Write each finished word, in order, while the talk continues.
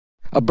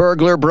A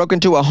burglar broke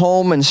into a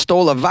home and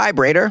stole a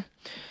vibrator.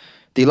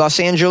 The Los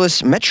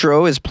Angeles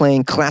Metro is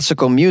playing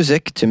classical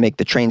music to make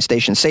the train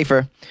station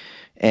safer.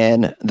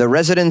 And the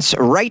residents'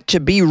 right to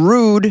be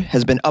rude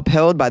has been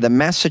upheld by the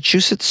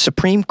Massachusetts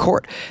Supreme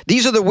Court.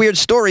 These are the weird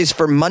stories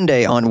for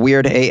Monday on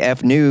Weird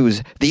AF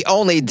News, the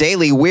only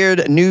daily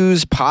weird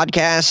news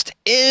podcast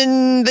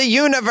in the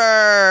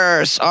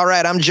universe. All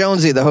right, I'm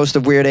Jonesy, the host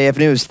of Weird AF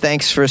News.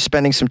 Thanks for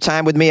spending some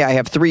time with me. I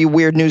have 3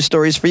 weird news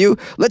stories for you.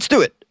 Let's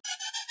do it.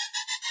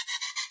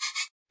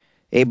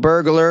 A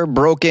burglar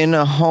broke in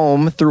a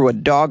home through a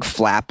dog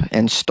flap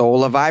and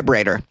stole a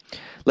vibrator.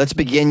 Let's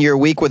begin your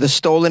week with a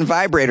stolen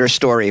vibrator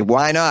story.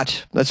 Why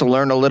not? Let's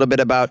learn a little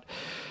bit about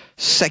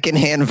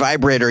secondhand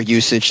vibrator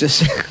usage.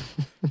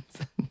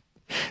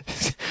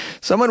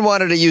 Someone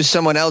wanted to use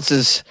someone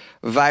else's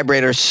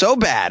vibrator so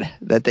bad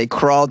that they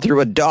crawled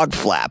through a dog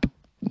flap.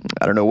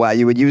 I don't know why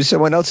you would use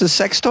someone else's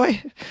sex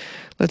toy.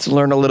 Let's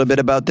learn a little bit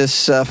about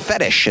this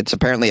fetish. It's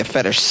apparently a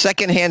fetish.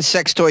 Secondhand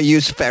sex toy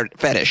use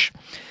fetish.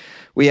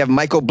 We have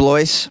Michael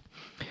Blois,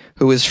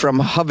 who is from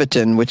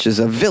Honiton, which is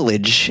a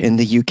village in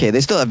the UK. They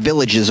still have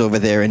villages over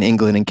there in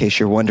England, in case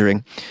you're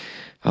wondering.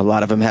 A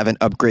lot of them haven't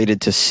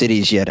upgraded to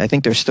cities yet. I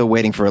think they're still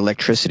waiting for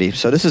electricity.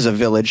 So this is a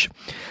village.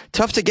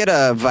 Tough to get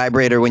a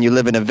vibrator when you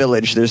live in a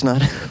village. There's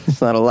not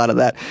a lot of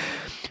that.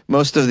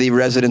 Most of the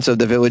residents of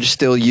the village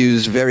still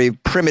use very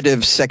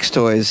primitive sex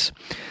toys,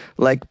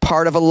 like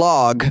part of a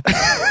log.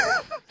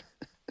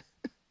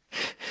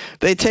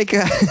 They take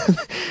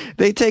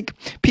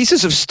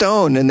pieces of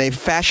stone and they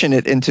fashion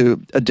it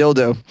into a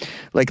dildo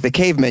like the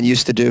cavemen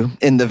used to do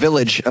in the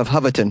village of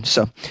Honiton.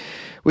 So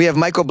we have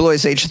Michael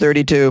Blois, age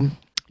 32,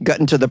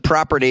 got into the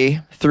property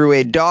through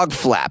a dog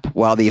flap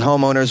while the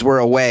homeowners were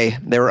away.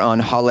 They were on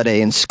holiday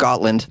in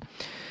Scotland.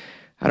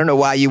 I don't know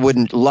why you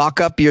wouldn't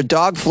lock up your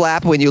dog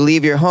flap when you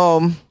leave your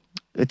home.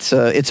 It's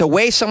a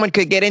way someone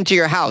could get into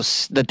your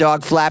house. The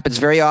dog flap, it's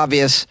very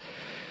obvious.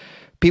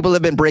 People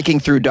have been breaking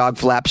through dog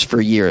flaps for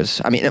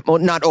years. I mean,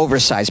 not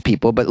oversized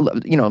people, but,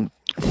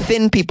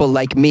 thin people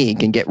like me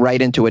can get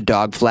right into a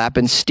dog flap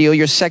and steal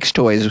your sex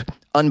toys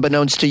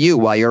unbeknownst to you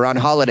while you're on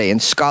holiday in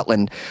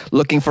Scotland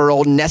looking for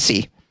old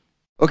Nessie.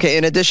 Okay,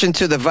 in addition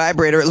to the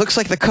vibrator, it looks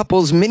like the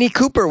couple's Mini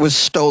Cooper was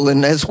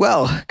stolen as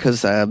well,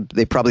 because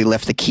they probably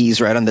left the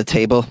keys right on the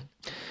table.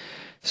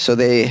 So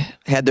they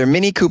had their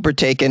Mini Cooper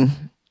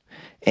taken,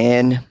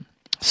 and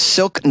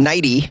silk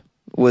nightie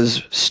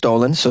was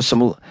stolen, so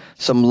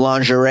some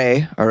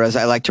lingerie, or as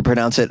I like to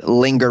pronounce it,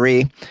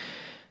 lingerie,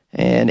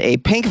 and a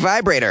pink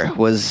vibrator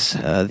was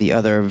the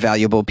other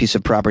valuable piece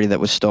of property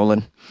that was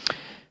stolen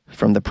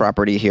from the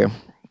property here.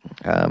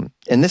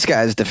 In this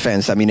guy's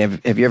defense, I mean,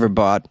 have you ever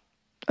bought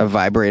a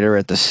vibrator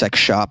at the sex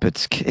shop?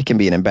 It can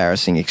be an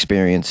embarrassing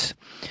experience.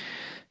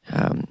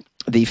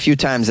 The few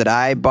times that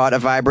I bought a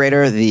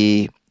vibrator,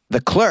 the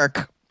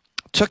clerk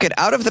took it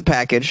out of the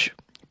package,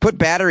 put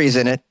batteries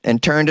in it,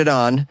 and turned it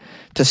on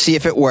to see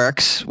if it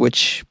works,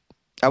 which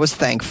I was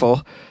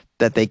thankful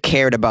that they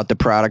cared about the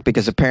product,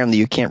 because apparently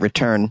you can't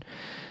return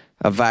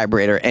a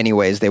vibrator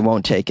anyways. They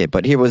won't take it.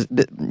 But here was,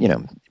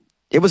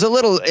 it was a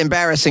little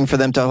embarrassing for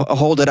them to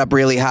hold it up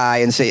really high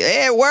and say,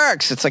 hey, it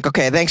works. It's like,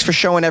 okay, thanks for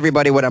showing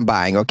everybody what I'm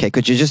buying. Okay,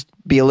 could you just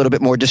be a little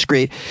bit more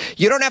discreet?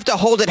 You don't have to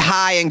hold it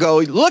high and go,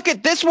 look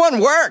at this one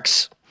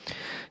works.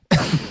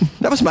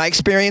 That was my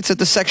experience at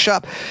the sex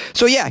shop.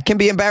 So yeah, it can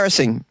be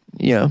embarrassing.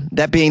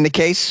 That being the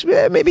case,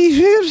 maybe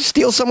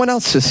steal someone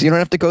else's. You don't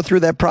have to go through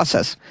that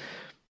process.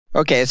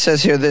 Okay, it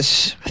says here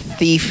this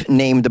thief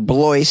named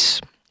Blois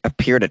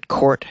appeared at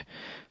court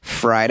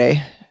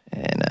Friday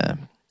and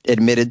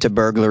admitted to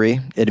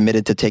burglary,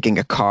 admitted to taking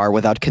a car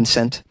without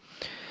consent.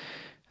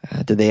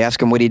 Did they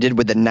ask him what he did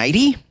with the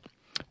nightie?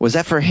 Was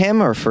that for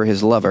him or for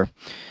his lover?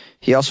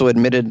 He also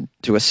admitted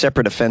to a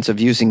separate offense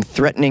of using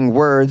threatening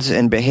words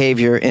and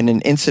behavior in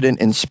an incident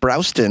in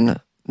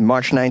Sprouston,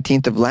 March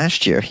 19th of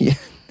last year.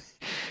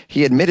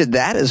 He admitted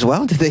that as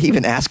well? Did they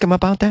even ask him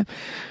about that?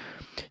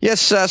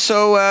 Yes,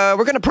 so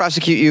we're going to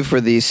prosecute you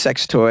for the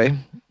sex toy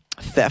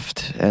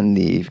theft and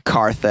the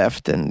car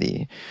theft and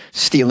the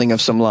stealing of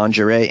some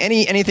lingerie.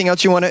 Anything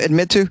else you want to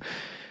admit to?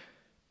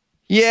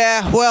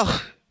 Yeah,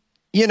 well,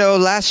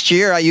 last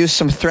year I used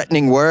some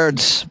threatening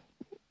words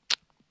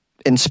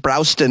in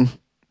Sprouston.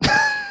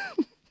 I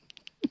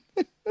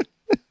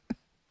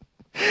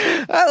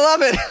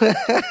love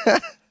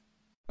it.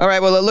 All right,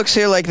 well, it looks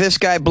here like this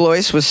guy,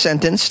 Blois, was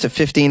sentenced to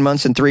 15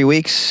 months and 3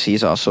 weeks.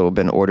 He's also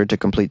been ordered to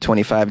complete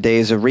 25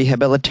 days of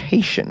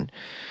rehabilitation.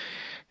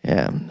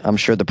 Yeah, I'm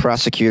sure the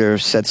prosecutor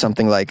said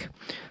something like,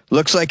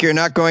 looks like you're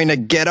not going to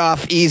get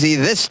off easy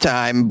this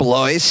time,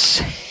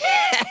 Blois.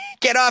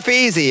 Get off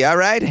easy, all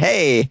right?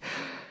 Hey.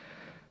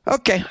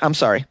 Okay, I'm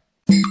sorry.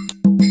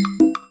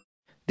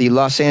 The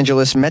Los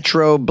Angeles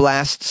Metro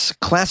blasts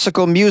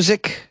classical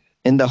music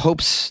in the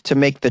hopes to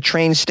make the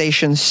train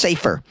station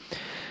safer.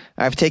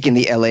 I've taken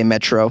the LA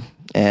Metro,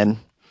 and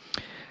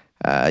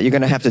you're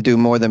going to have to do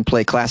more than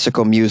play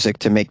classical music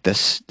to make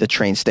the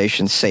train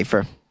station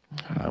safer.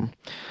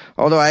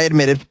 Although I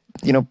admitted,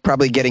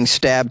 probably getting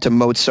stabbed to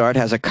Mozart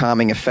has a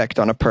calming effect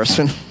on a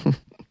person.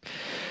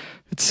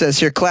 It says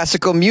here,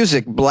 classical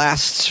music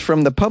blasts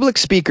from the public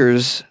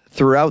speakers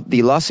throughout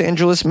the Los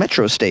Angeles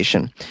Metro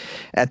station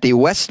at the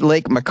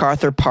Westlake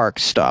MacArthur Park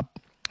stop.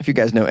 If you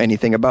guys know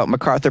anything about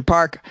MacArthur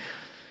Park,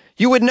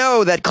 you would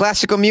know that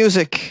classical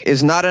music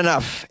is not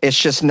enough. It's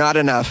just not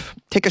enough.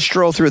 Take a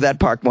stroll through that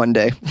park one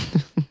day.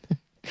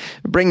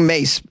 Bring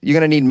mace. You're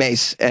going to need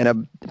mace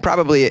and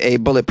probably a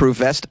bulletproof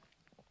vest.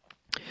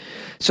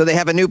 So they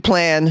have a new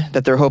plan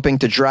that they're hoping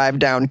to drive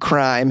down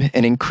crime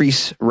and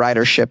increase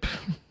ridership.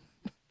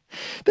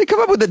 They come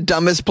up with the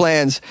dumbest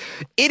plans.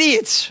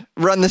 Idiots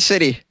run the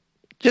city.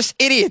 Just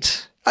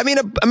idiots. I mean,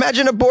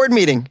 imagine a board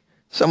meeting.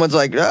 Someone's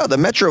like, oh, the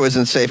metro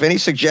isn't safe. Any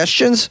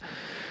suggestions?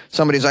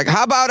 Somebody's like,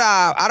 how about,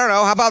 I don't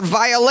know, how about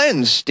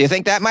violins? Do you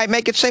think that might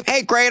make it safe?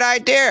 Hey, great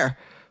idea.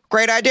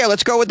 Great idea.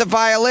 Let's go with the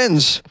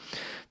violins.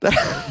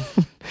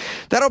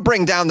 That'll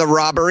bring down the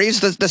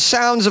robberies, the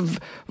sounds of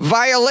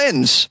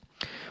violins.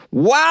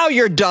 Wow,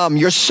 you're dumb.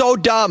 You're so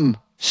dumb.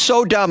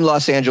 So dumb,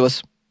 Los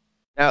Angeles.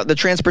 Now, the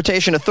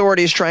transportation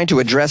authority is trying to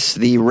address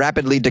the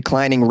rapidly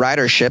declining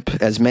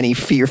ridership as many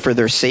fear for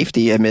their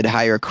safety amid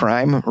higher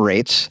crime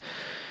rates.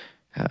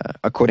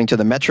 According to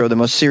the Metro, the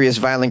most serious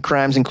violent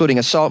crimes, including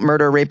assault,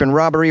 murder, rape, and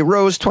robbery,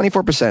 rose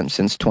 24%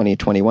 since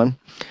 2021.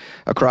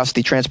 Across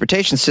the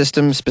transportation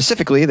system,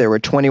 specifically, there were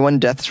 21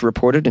 deaths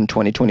reported in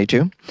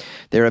 2022.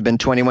 There have been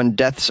 21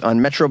 deaths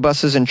on Metro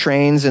buses and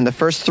trains in the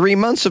first 3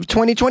 months of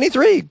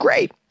 2023.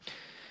 Great.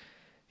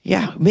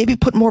 Yeah, maybe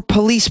put more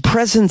police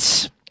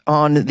presence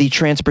on the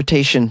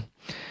transportation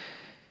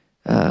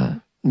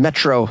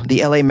Metro,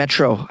 the LA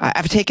Metro.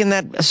 I've taken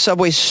that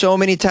subway so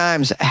many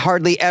times, I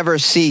hardly ever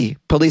see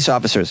police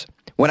officers.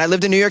 When I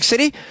lived in New York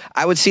City,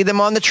 I would see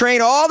them on the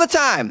train all the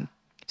time.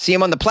 See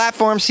them on the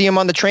platform, see them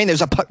on the train.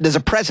 There's a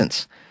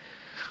presence.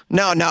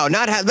 No,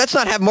 let's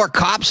not have more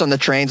cops on the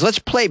trains. Let's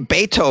play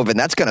Beethoven.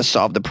 That's going to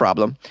solve the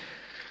problem.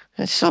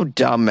 It's so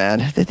dumb,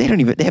 man. They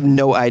have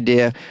no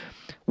idea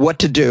what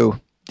to do.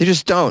 They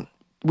just don't.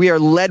 We are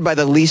led by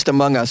the least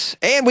among us.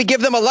 And we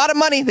give them a lot of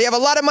money. They have a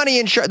lot of money.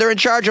 They're in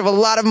charge of a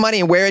lot of money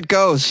and where it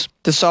goes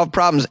to solve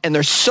problems. And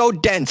they're so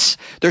dense.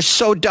 They're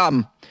so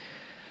dumb.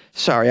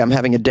 Sorry, I'm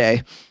having a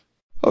day.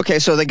 Okay,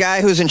 so the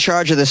guy who's in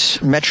charge of this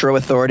Metro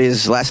authority,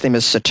 his last name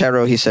is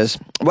Sotero. He says,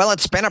 well,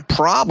 it's been a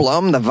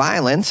problem, the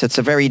violence. It's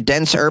a very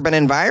dense urban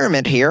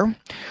environment here.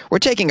 We're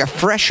taking a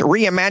fresh,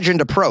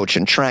 reimagined approach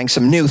and trying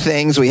some new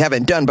things we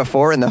haven't done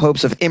before in the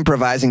hopes of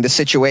improvising the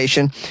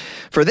situation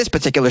for this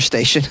particular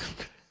station.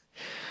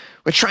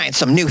 We're trying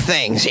some new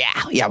things.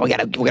 Yeah, we're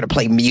gonna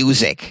play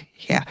music.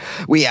 Yeah,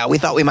 we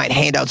thought we might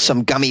hand out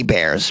some gummy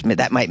bears.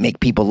 That might make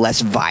people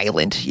less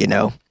violent, you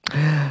know.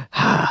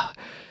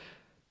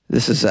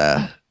 This is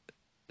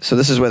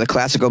where the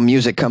classical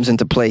music comes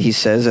into play, he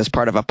says, as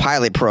part of a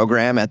pilot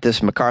program at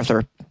this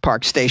MacArthur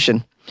Park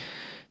station.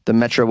 The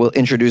Metro will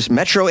introduce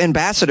Metro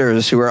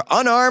ambassadors who are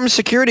unarmed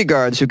security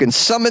guards who can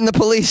summon the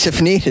police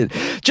if needed.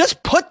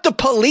 Just put the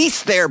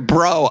police there,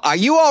 bro. Are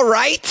you all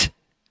right?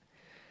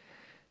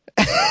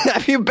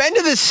 Have you been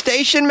to this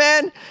station,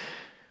 man?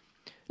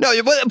 No,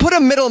 you put a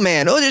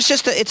middleman. Oh,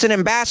 it's an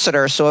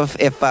ambassador, so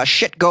if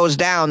shit goes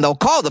down, they'll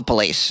call the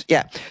police.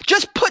 Yeah,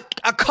 just put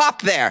a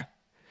cop there.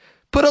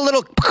 Put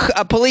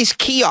a police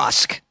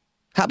kiosk.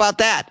 How about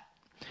that?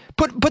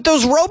 Put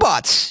those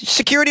robots,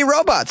 security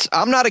robots.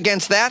 I'm not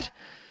against that.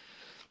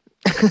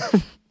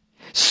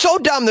 So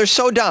dumb. They're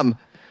so dumb.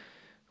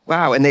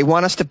 Wow, and they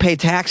want us to pay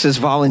taxes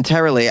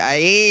voluntarily.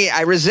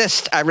 I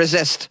resist.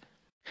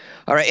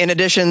 All right, in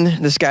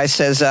addition, this guy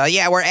says,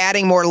 we're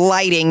adding more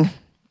lighting.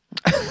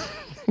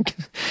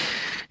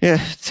 Yeah,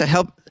 to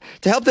help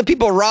the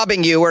people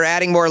robbing you, we're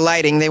adding more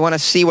lighting. They want to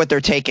see what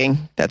they're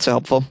taking. That's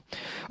helpful.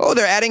 Oh,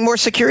 they're adding more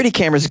security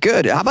cameras.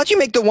 Good. How about you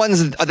make the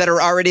ones that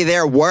are already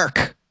there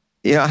work?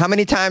 You know, how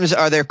many times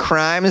are there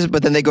crimes,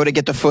 but then they go to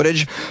get the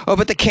footage? Oh,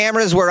 but the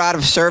cameras were out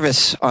of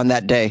service on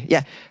that day.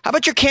 Yeah. How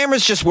about your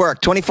cameras just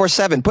work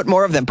 24/7? Put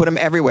more of them. Put them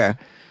everywhere.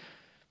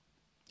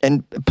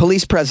 And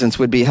police presence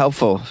would be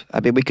helpful. I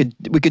mean, we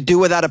could do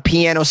without a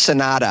piano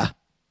sonata.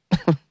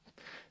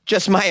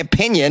 Just my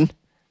opinion.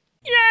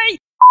 Yay!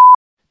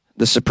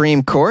 The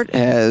Supreme Court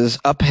has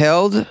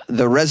upheld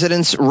the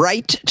residents'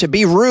 right to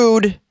be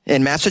rude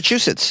in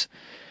Massachusetts.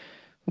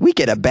 We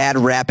get a bad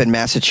rap in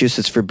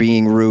Massachusetts for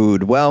being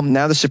rude. Well,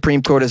 now the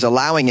Supreme Court is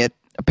allowing it,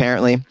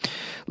 apparently,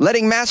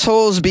 letting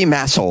massholes be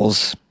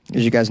massholes.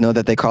 As you guys know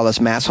that they call us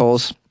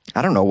massholes.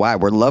 I don't know why.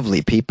 We're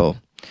lovely people.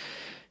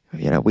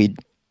 You know,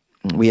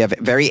 we have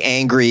very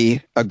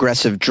angry,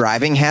 aggressive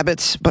driving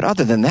habits, but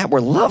other than that, we're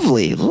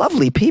lovely,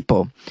 lovely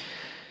people.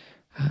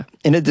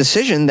 In a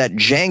decision that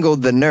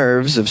jangled the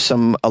nerves of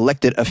some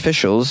elected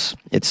officials,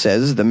 it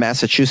says the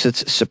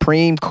Massachusetts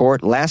Supreme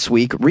Court last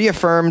week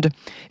reaffirmed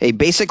a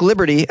basic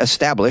liberty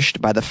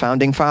established by the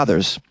Founding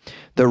Fathers,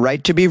 the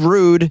right to be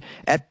rude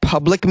at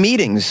public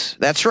meetings.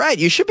 That's right,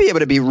 you should be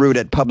able to be rude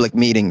at public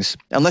meetings,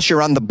 unless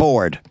you're on the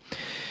board.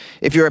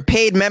 If you're a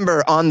paid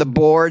member on the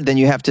board, then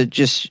you have to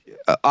just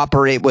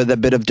operate with a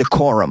bit of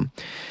decorum.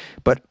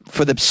 But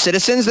for the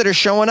citizens that are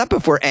showing up,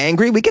 if we're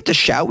angry, we get to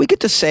shout. We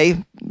get to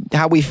say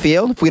how we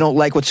feel if we don't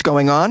like what's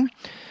going on.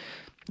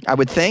 I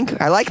would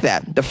think. I like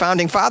that. The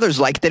founding fathers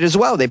liked it as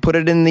well. They put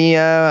it in the,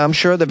 I'm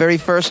sure, the very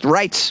first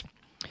rights.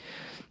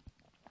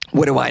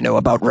 What do I know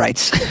about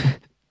rights?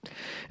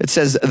 It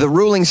says, the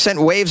ruling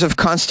sent waves of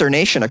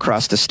consternation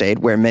across the state,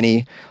 where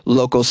many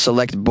local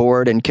select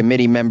board and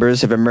committee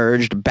members have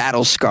emerged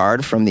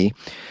battle-scarred from the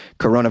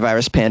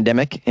coronavirus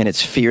pandemic and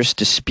its fierce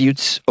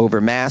disputes over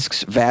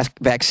masks,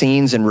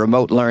 vaccines, and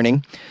remote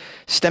learning,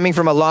 stemming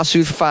from a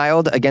lawsuit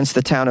filed against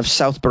the town of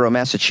Southborough,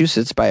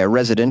 Massachusetts, by a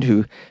resident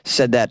who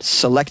said that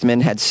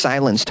selectmen had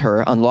silenced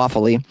her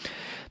unlawfully.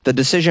 The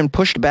decision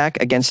pushed back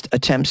against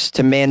attempts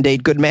to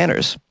mandate good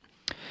manners.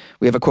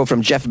 We have a quote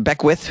from Jeff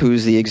Beckwith,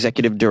 who's the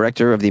executive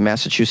director of the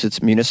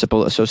Massachusetts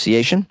Municipal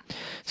Association,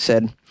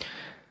 said,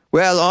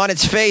 well, on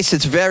its face,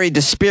 it's very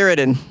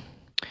dispirited.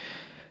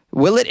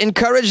 Will it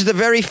encourage the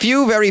very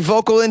few, very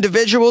vocal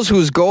individuals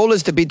whose goal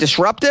is to be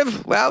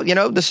disruptive? Well,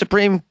 the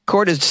Supreme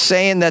Court is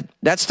saying that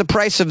that's the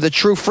price of the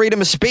true freedom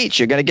of speech.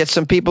 You're going to get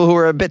some people who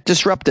are a bit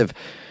disruptive.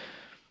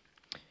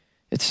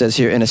 It says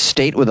here, in a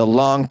state with a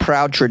long,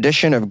 proud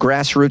tradition of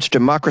grassroots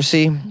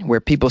democracy,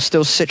 where people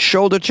still sit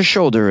shoulder to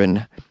shoulder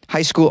in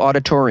high school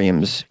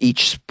auditoriums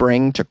each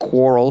spring to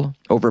quarrel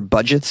over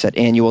budgets at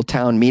annual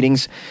town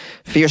meetings,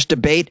 fierce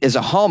debate is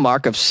a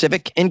hallmark of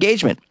civic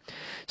engagement.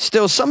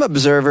 Still, some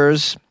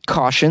observers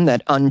caution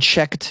that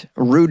unchecked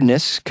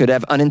rudeness could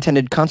have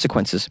unintended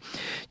consequences.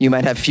 You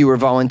might have fewer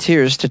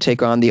volunteers to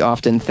take on the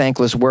often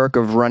thankless work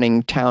of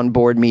running town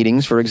board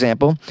meetings, for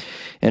example,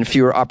 and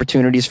fewer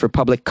opportunities for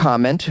public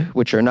comment,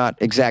 which are not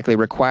exactly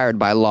required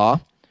by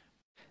law.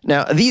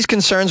 Now, these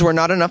concerns were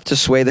not enough to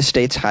sway the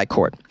state's high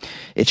court.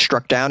 It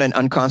struck down an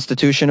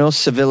unconstitutional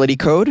civility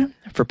code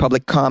for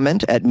public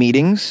comment at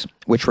meetings,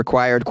 which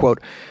required, quote,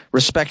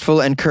 respectful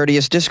and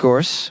courteous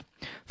discourse,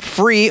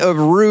 free of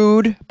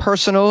rude,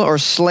 personal, or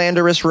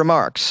slanderous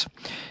remarks.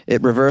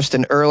 It reversed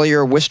an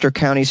earlier Worcester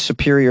County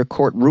Superior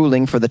Court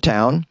ruling for the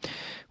town,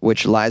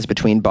 which lies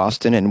between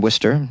Boston and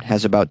Worcester,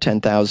 has about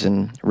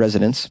 10,000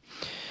 residents.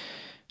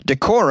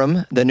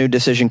 Decorum, the new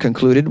decision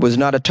concluded, was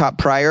not a top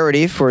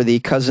priority for the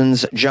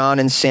cousins John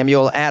and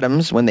Samuel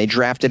Adams when they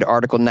drafted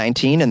Article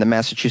 19 in the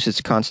Massachusetts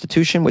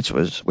Constitution, which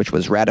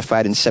was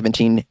ratified in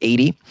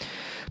 1780.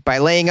 By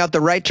laying out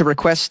the right to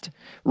request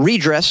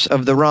redress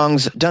of the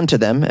wrongs done to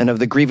them and of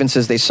the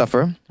grievances they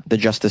suffer, the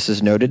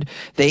justices noted,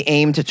 they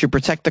aimed to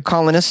protect the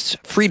colonists'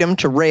 freedom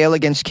to rail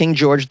against King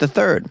George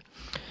III,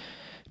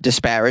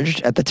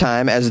 disparaged at the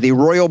time as the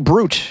royal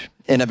brute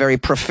in a very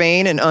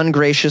profane and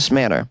ungracious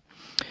manner.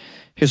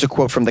 Here's a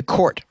quote from the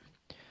court.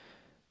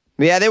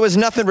 Yeah, there was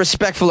nothing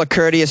respectful or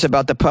courteous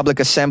about the public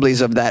assemblies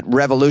of that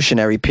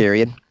revolutionary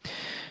period.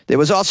 There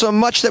was also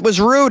much that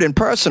was rude and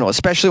personal,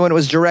 especially when it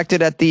was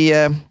directed at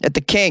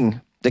the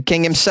king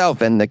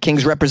himself and the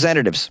king's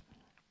representatives.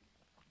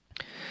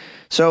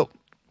 So,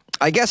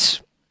 I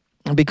guess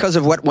because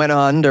of what went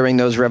on during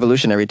those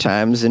revolutionary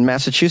times in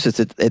Massachusetts,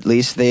 at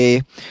least,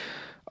 they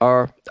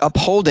are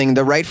upholding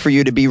the right for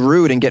you to be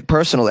rude and get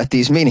personal at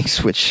these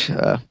meetings, which,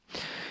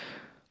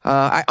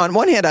 on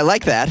one hand, I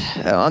like that.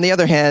 On the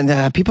other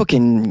hand, people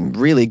can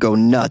really go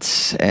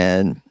nuts.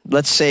 And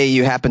let's say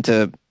you happen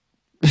to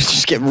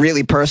just get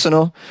really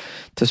personal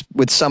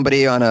with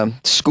somebody on a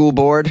school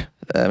board.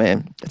 I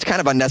mean, it's kind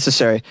of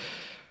unnecessary.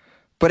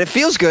 But it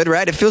feels good,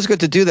 right? It feels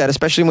good to do that,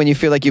 especially when you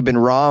feel like you've been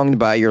wronged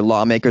by your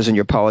lawmakers and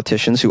your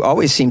politicians who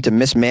always seem to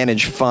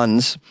mismanage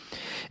funds.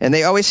 And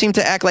they always seem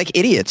to act like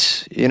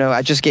idiots.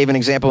 I just gave an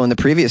example in the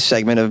previous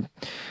segment of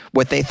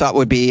what they thought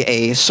would be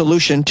a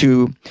solution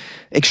to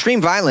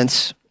extreme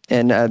violence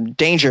and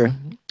danger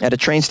at a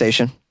train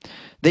station.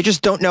 They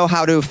just don't know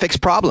how to fix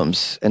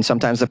problems. And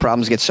sometimes the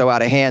problems get so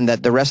out of hand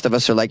that the rest of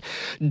us are like,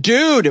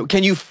 dude,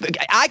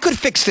 I could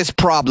fix this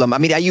problem. I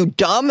mean, are you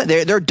dumb?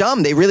 They're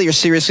dumb. They really are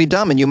seriously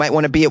dumb. And you might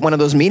want to be at one of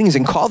those meetings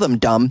and call them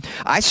dumb.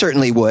 I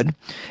certainly would.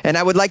 And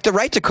I would like the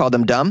right to call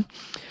them dumb.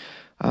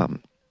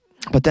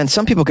 But then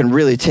some people can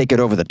really take it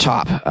over the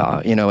top,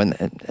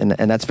 and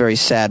that's very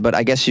sad. But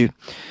I guess you're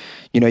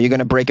going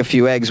to break a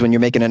few eggs when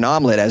you're making an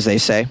omelet, as they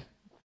say.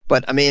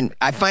 But, I mean,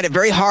 I find it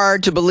very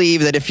hard to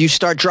believe that if you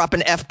start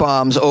dropping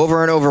F-bombs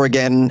over and over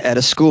again at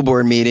a school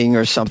board meeting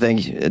or something,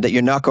 that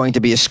you're not going to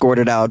be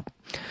escorted out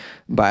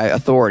by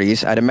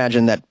authorities. I'd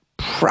imagine that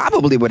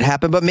probably would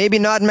happen, but maybe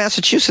not in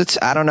Massachusetts.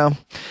 I don't know.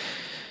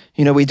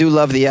 We do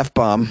love the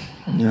F-bomb,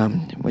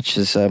 which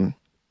is, I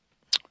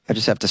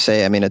just have to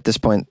say, I mean, at this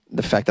point,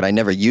 the fact that I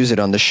never use it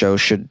on the show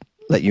should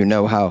let you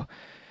know how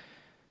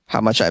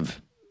much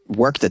I've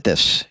worked at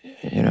this.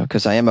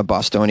 Because I am a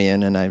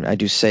Bostonian and I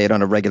do say it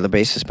on a regular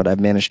basis, but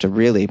I've managed to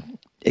really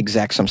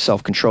exact some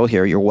self-control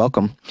here. You're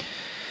welcome.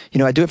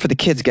 I do it for the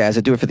kids, guys.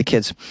 I do it for the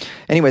kids.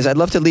 Anyways, I'd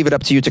love to leave it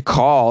up to you to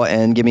call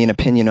and give me an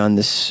opinion on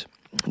this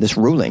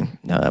ruling.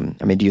 I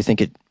mean, do you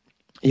think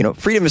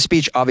freedom of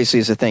speech obviously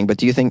is a thing, but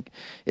do you think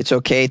it's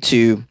okay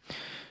to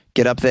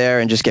get up there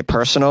and just get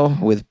personal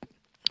with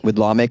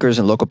lawmakers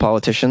and local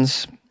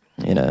politicians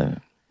in a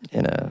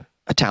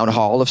town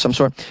hall of some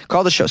sort?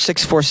 Call the show,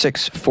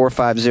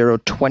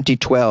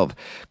 646-450-2012.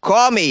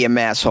 Call me, you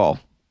masshole.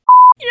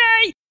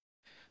 Yay!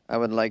 I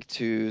would like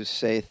to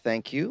say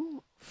thank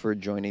you for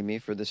joining me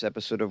for this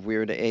episode of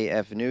Weird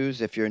AF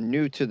News. If you're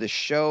new to the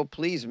show,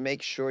 please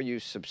make sure you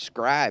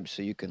subscribe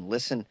so you can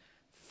listen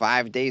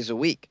 5 days a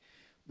week.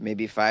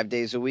 Maybe 5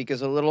 days a week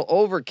is a little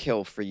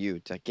overkill for you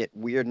to get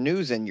weird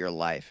news in your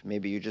life.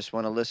 Maybe you just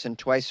want to listen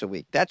twice a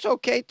week. That's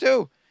okay,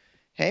 too.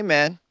 Hey,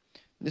 man,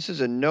 this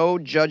is a no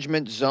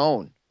judgment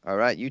zone, all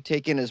right? You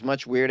take in as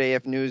much Weird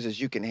AF news as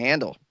you can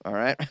handle, all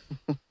right?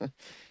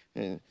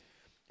 If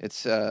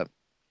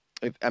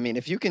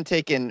you can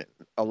take in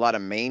a lot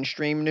of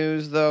mainstream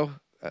news, though,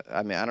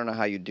 I don't know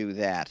how you do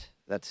that.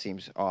 That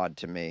seems odd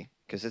to me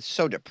because it's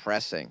so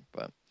depressing.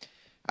 But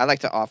I like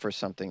to offer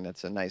something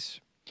that's a nice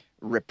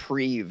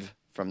reprieve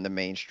from the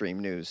mainstream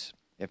news,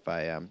 if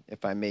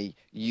I may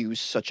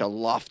use such a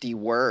lofty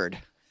word.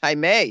 I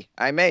may.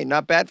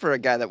 Not bad for a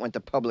guy that went to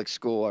public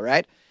school, all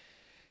right?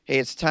 Hey,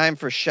 it's time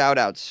for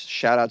shout-outs.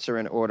 Shout-outs are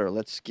in order.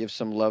 Let's give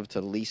some love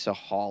to Lisa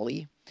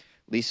Hawley.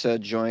 Lisa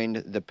joined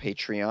the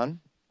Patreon,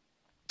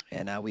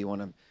 and we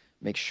want to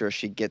make sure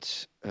she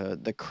gets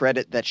the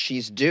credit that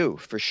she's due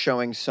for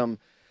showing some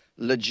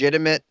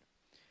legitimate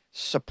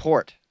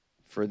support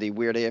for the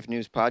Weird AF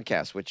News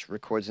podcast, which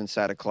records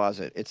inside a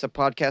closet. It's a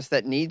podcast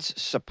that needs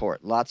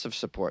support, lots of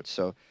support.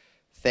 So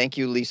thank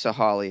you, Lisa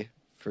Hawley,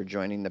 for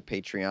joining the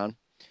Patreon.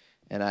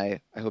 And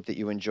I hope that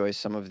you enjoy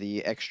some of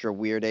the extra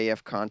Weird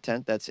AF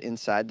content that's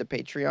inside the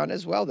Patreon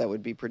as well. That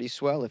would be pretty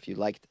swell if you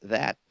liked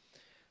that.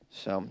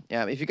 So,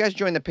 yeah, if you guys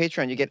join the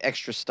Patreon, you get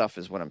extra stuff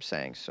is what I'm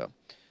saying. So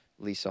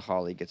Lisa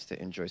Hawley gets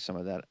to enjoy some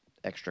of that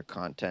extra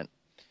content.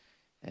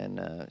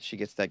 And she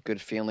gets that good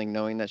feeling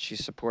knowing that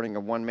she's supporting a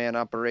one-man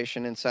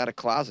operation inside a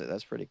closet.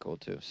 That's pretty cool,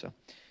 too. So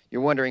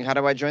you're wondering, how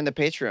do I join the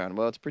Patreon?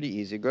 Well, it's pretty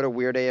easy. Go to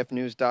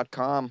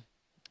weirdafnews.com.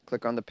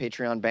 Click on the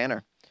Patreon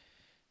banner.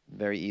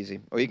 Very easy.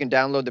 Or you can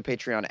download the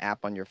Patreon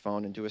app on your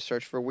phone and do a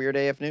search for Weird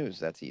AF News.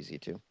 That's easy,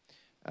 too.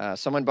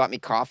 Someone bought me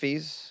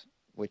coffees,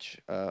 which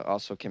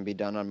also can be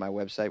done on my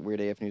website,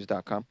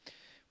 weirdafnews.com.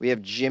 We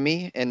have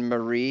Jimmy and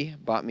Marie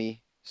bought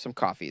me some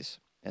coffees,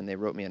 and they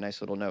wrote me a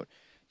nice little note.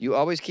 You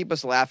always keep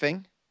us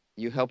laughing.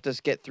 You helped us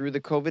get through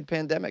the COVID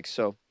pandemic,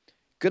 so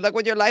good luck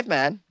with your life,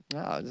 man.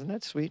 Oh, isn't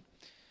that sweet?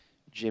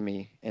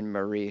 Jimmy and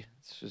Marie.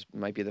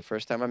 Might be the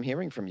first time I'm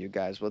hearing from you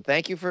guys. Well,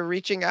 thank you for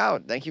reaching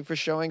out. Thank you for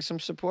showing some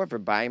support, for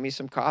buying me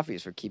some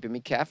coffees, for keeping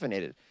me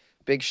caffeinated.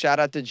 Big shout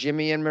out to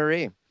Jimmy and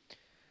Marie.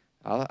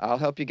 I'll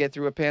help you get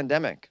through a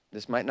pandemic.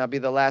 This might not be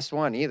the last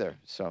one either,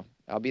 so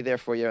I'll be there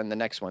for you in the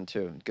next one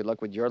too. Good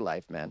luck with your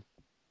life, man.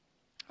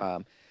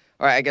 All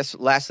right, I guess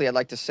lastly, I'd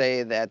like to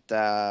say that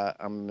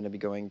I'm going to be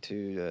going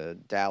to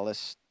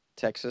Dallas,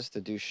 Texas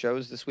to do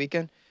shows this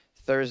weekend,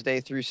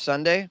 Thursday through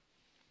Sunday.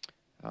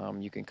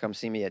 You can come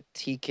see me at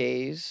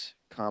TK's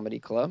Comedy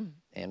Club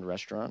and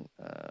Restaurant.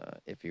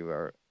 If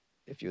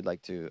you'd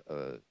like to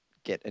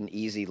get an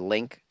easy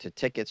link to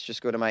tickets,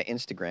 just go to my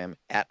Instagram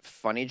at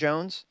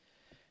FunnyJones,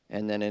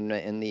 and then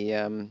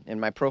in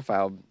my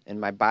profile, in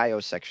my bio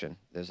section,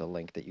 there's a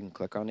link that you can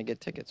click on to get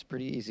tickets.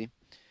 Pretty easy.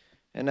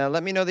 And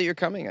let me know that you're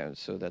coming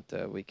so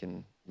that we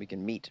can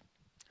meet.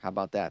 How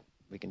about that?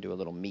 We can do a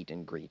little meet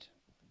and greet.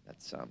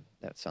 That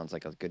sounds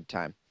like a good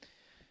time.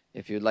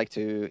 If you'd like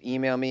to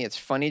email me, it's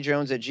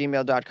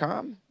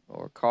funnyjones@gmail.com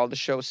or call the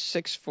show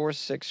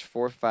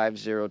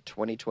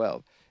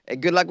 646-450-2012. Hey,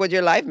 good luck with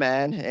your life,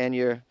 man, and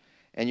your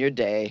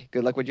day.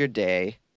 Good luck with your day.